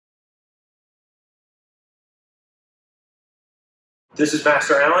This is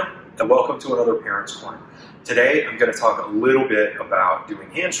Master Allen, and welcome to another Parents Corner. Today, I'm going to talk a little bit about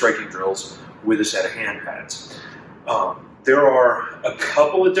doing hand striking drills with a set of hand pads. There are a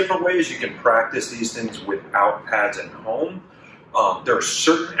couple of different ways you can practice these things without pads at home. There are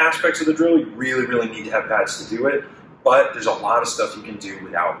certain aspects of the drill you really need to have pads to do it, but there's a lot of stuff you can do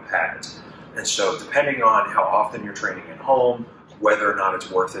without pads. And so, depending on how often you're training at home, whether or not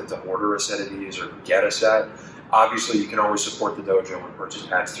it's worth it to order a set of these or get a set, obviously, you can always support the dojo and purchase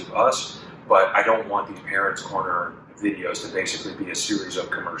pads through us, but I don't want these Parents Corner videos to basically be a series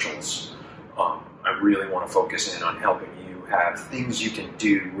of commercials. I really want to focus in on helping you have things you can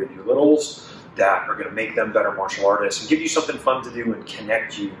do with your littles that are going to make them better martial artists and give you something fun to do and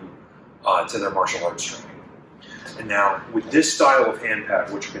connect you to their martial arts training. And now, with this style of hand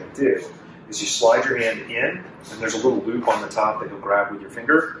pad, what you're going to do is you slide your hand in, and there's a little loop on the top that you'll grab with your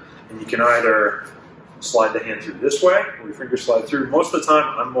finger, and you can either slide the hand through this way, or your fingers slide through. Most of the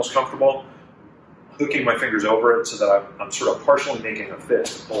time, I'm most comfortable hooking my fingers over it so that I'm sort of partially making a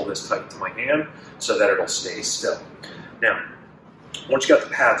fist to pull this tight to my hand so that it'll stay still. Now, once you got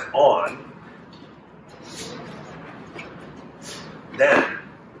the pads on, then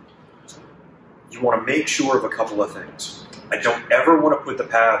you want to make sure of a couple of things. I don't ever want to put the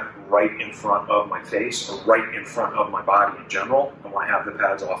pad right in front of my face or right in front of my body in general. I want to have the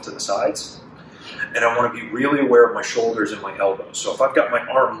pads off to the sides. And I want to be really aware of my shoulders and my elbows. So if I've got my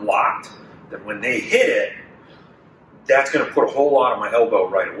arm locked, then when they hit it, that's going to put a whole lot on my elbow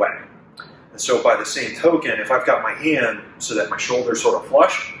right away. And so by the same token, if I've got my hand so that my shoulders sort of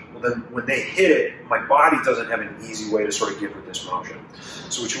flush, well then when they hit it, my body doesn't have an easy way to sort of give it this motion.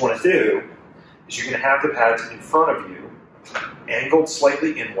 So what you want to do is you're going to have the pads in front of you, angled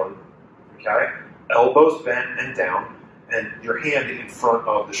slightly inward, okay? Elbows bent and down, and your hand in front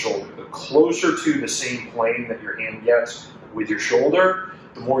of the shoulder. The closer to the same plane that your hand gets with your shoulder,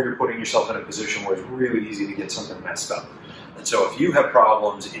 the more you're putting yourself in a position where it's really easy to get something messed up. And so if you have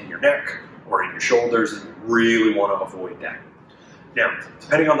problems in your neck or in your shoulders, then you really want to avoid that. Now,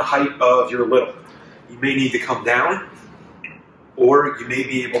 depending on the height of your little, you may need to come down, or you may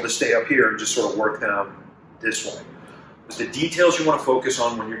be able to stay up here and just sort of work them this way. But the details you want to focus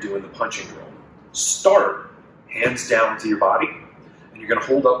on when you're doing the punching drill. Start hands down to your body, and you're going to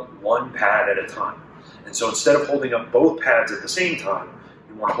hold up one pad at a time. And so instead of holding up both pads at the same time,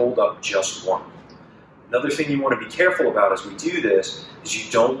 you want to hold up just one. Another thing you want to be careful about as we do this is you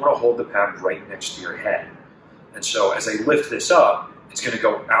don't want to hold the pad right next to your head. And so as I lift this up, it's going to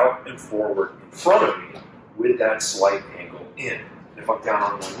go out and forward in front of me with that slight angle in. And if I'm down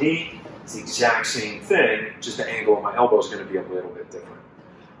on one knee, it's the exact same thing, just the angle of my elbow is going to be a little bit different.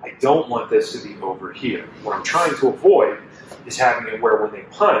 I don't want this to be over here. What I'm trying to avoid is having it where when they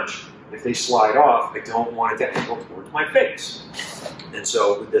punch, if they slide off, I don't want it to angle towards my face. And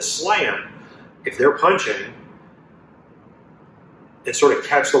so with this slam, if they're punching and sort of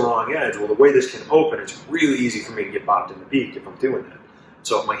catch the wrong edge, well, the way this can open, it's really easy for me to get bopped in the beak if I'm doing that.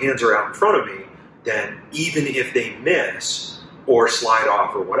 So if my hands are out in front of me, then even if they miss or slide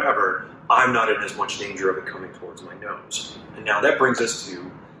off or whatever, I'm not in as much danger of it coming towards my nose. And now that brings us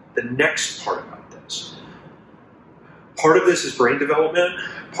to the next part about this. Part of this is brain development,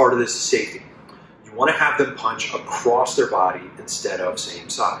 part of this is safety. You want to have them punch across their body instead of same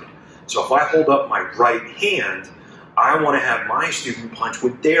side. So if I hold up my right hand, I want to have my student punch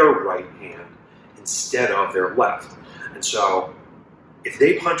with their right hand instead of their left. And so if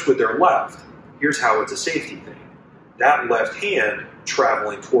they punch with their left, here's how it's a safety thing. That left hand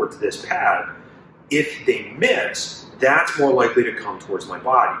traveling towards this pad, if they miss, that's more likely to come towards my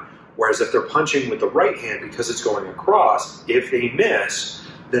body. Whereas if they're punching with the right hand, because it's going across, if they miss,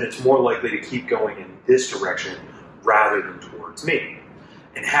 then it's more likely to keep going in this direction rather than towards me.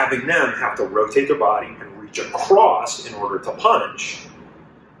 And having them have to rotate their body and reach across in order to punch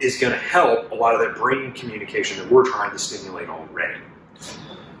is going to help a lot of that brain communication that we're trying to stimulate already.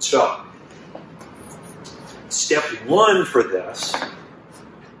 So, step one for this,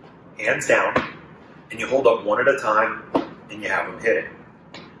 hands down, and you hold up one at a time, and you have them hit it.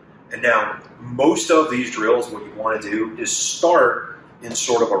 And now, most of these drills, what you want to do is start in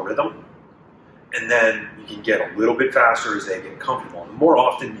sort of a rhythm, and then you can get a little bit faster as they get comfortable. And the more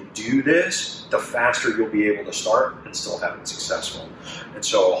often you do this, the faster you'll be able to start and still have it successful. And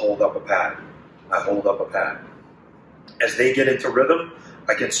so I'll hold up a pad, I hold up a pad. As they get into rhythm,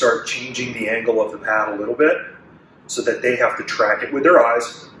 I can start changing the angle of the pad a little bit so that they have to track it with their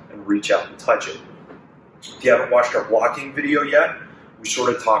eyes and reach out and touch it. If you haven't watched our blocking video yet, we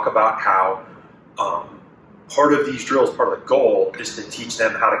sort of talk about how part of these drills, part of the goal is to teach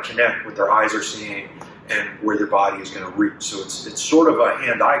them how to connect what their eyes are seeing and where their body is going to reach. So it's sort of a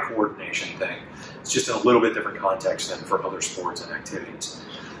hand-eye coordination thing. It's just in a little bit different context than for other sports and activities.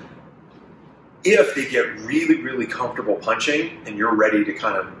 If they get really, really comfortable punching and you're ready to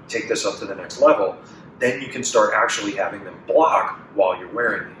kind of take this up to the next level, then you can start actually having them block while you're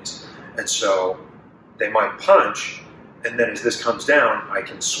wearing these. And so they might punch, and then as this comes down, I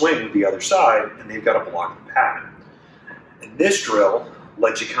can swing with the other side, and they've got to block the pad. And this drill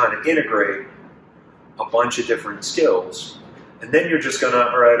lets you kind of integrate a bunch of different skills. And then you're just going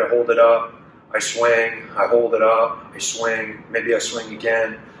to, all right, I hold it up, I swing, I hold it up, I swing, maybe I swing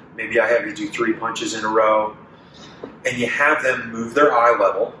again, maybe I have you do 3 punches in a row. And you have them move their eye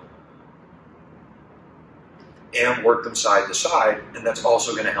level and work them side to side, and that's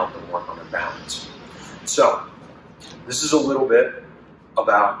also going to help them work on their balance. So, this is a little bit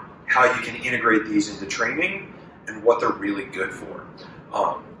about how you can integrate these into training and what they're really good for.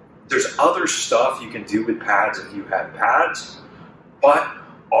 There's other stuff you can do with pads if you have pads, but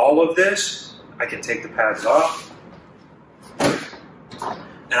all of this, I can take the pads off,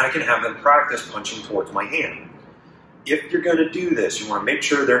 and I can have them practice punching towards my hand. If you're going to do this, you want to make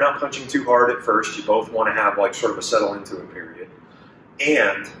sure they're not punching too hard at first. You both want to have like sort of a settle into it period.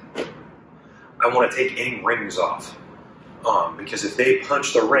 And I want to take any rings off. Because if they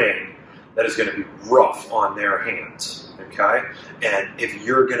punch the ring, that is going to be rough on their hands. Okay? And if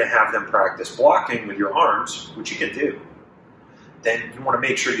you're going to have them practice blocking with your arms, which you can do, then you want to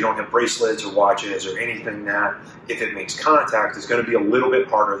make sure you don't have bracelets or watches or anything that, if it makes contact, is going to be a little bit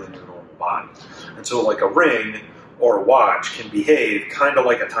harder than your normal body. And so like a ring or a watch can behave kind of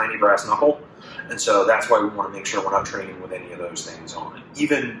like a tiny brass knuckle. And so that's why we want to make sure we're not training with any of those things on it.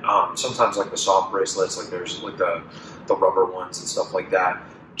 Even sometimes like the soft bracelets, like there's like the rubber ones and stuff like that.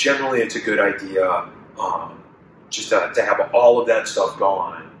 Generally, it's a good idea just to have all of that stuff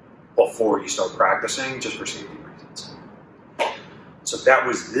gone before you start practicing, just for safety reasons. So that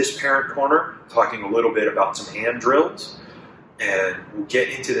was this parent corner, talking a little bit about some hand drills. And we'll get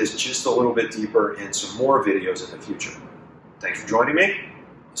into this just a little bit deeper in some more videos in the future. Thanks for joining me.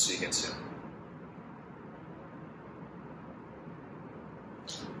 I'll see you again soon.